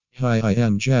Hi, I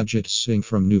am Jajit Singh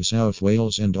from New South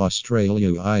Wales and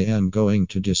Australia. I am going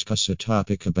to discuss a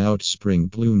topic about spring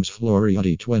blooms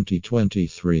Floriade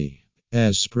 2023.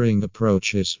 As spring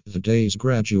approaches, the days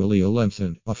gradually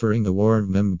lengthen, offering a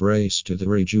warm embrace to the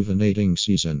rejuvenating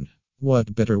season.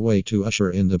 What better way to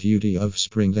usher in the beauty of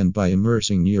spring than by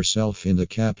immersing yourself in the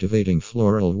captivating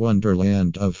floral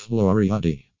wonderland of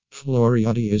Floriade?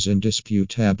 Floriade is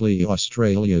indisputably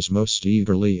Australia's most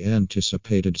eagerly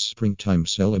anticipated springtime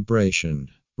celebration.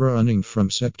 Running from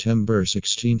September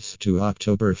 16th to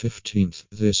October 15th,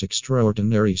 this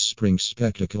extraordinary spring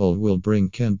spectacle will bring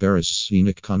Canberra's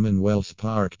scenic Commonwealth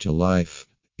Park to life.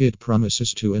 It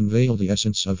promises to unveil the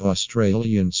essence of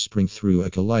Australian spring through a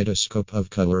kaleidoscope of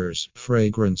colors,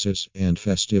 fragrances, and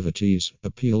festivities,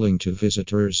 appealing to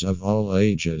visitors of all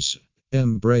ages.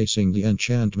 Embracing the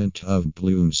enchantment of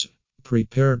blooms.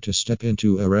 Prepare to step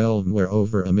into a realm where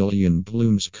over a million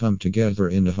blooms come together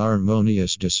in a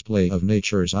harmonious display of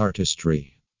nature's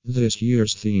artistry. This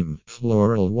year's theme,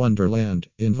 Floral Wonderland,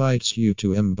 invites you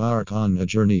to embark on a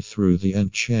journey through the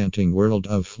enchanting world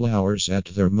of flowers at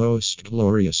their most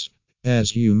glorious.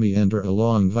 As you meander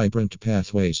along vibrant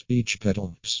pathways, each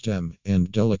petal, stem, and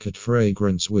delicate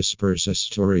fragrance whispers a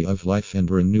story of life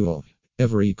and renewal.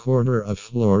 Every corner of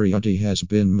Floriade has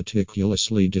been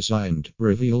meticulously designed,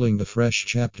 revealing a fresh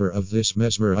chapter of this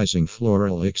mesmerizing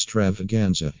floral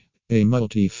extravaganza. A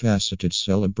multifaceted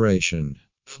celebration.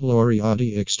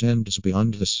 Floriade extends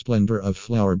beyond the splendor of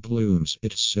flower blooms.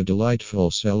 It's a delightful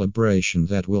celebration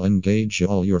that will engage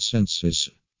all your senses.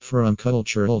 From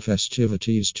cultural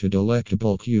festivities to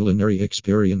delectable culinary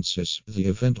experiences, the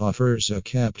event offers a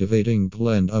captivating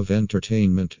blend of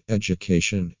entertainment,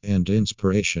 education, and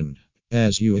inspiration.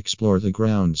 As you explore the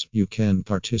grounds, you can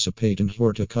participate in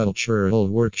horticultural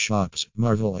workshops,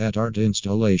 marvel at art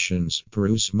installations,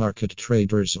 peruse market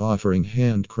traders offering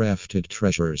handcrafted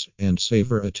treasures, and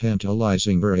savor a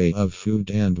tantalizing array of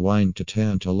food and wine to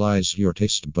tantalize your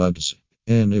taste buds.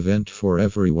 An event for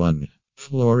everyone.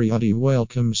 Floriade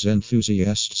welcomes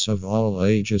enthusiasts of all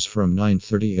ages from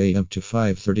 9:30 a.m. to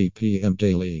 5:30 p.m.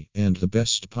 daily, and the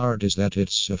best part is that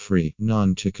it's a free,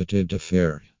 non-ticketed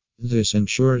affair. This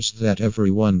ensures that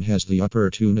everyone has the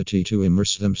opportunity to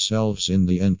immerse themselves in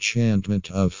the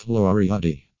enchantment of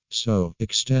Floriade. So,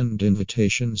 extend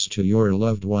invitations to your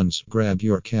loved ones, grab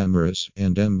your cameras,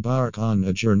 and embark on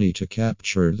a journey to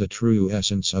capture the true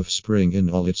essence of spring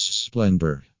in all its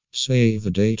splendor. Save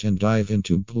the date and dive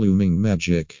into blooming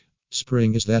magic.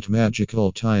 Spring is that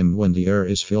magical time when the air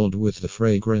is filled with the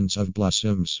fragrance of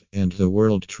blossoms, and the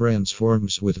world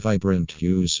transforms with vibrant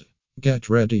hues. Get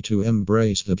ready to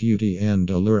embrace the beauty and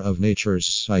allure of nature's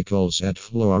cycles at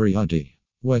Floriade.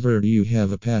 Whether you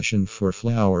have a passion for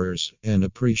flowers, an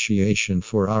appreciation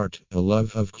for art, a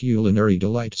love of culinary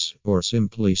delights, or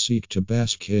simply seek to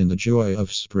bask in the joy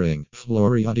of spring,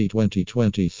 Floriade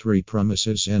 2023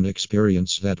 promises an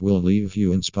experience that will leave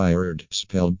you inspired,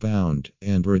 spellbound,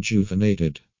 and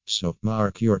rejuvenated. So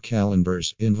mark your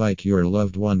calendars, invite your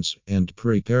loved ones, and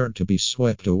prepare to be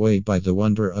swept away by the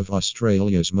wonder of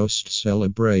Australia's most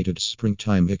celebrated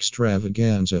springtime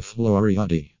extravaganza,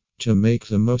 Floriade. To make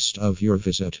the most of your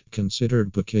visit, consider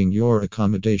booking your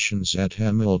accommodations at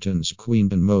Hamilton's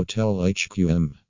Queanbeyan Motel HQM.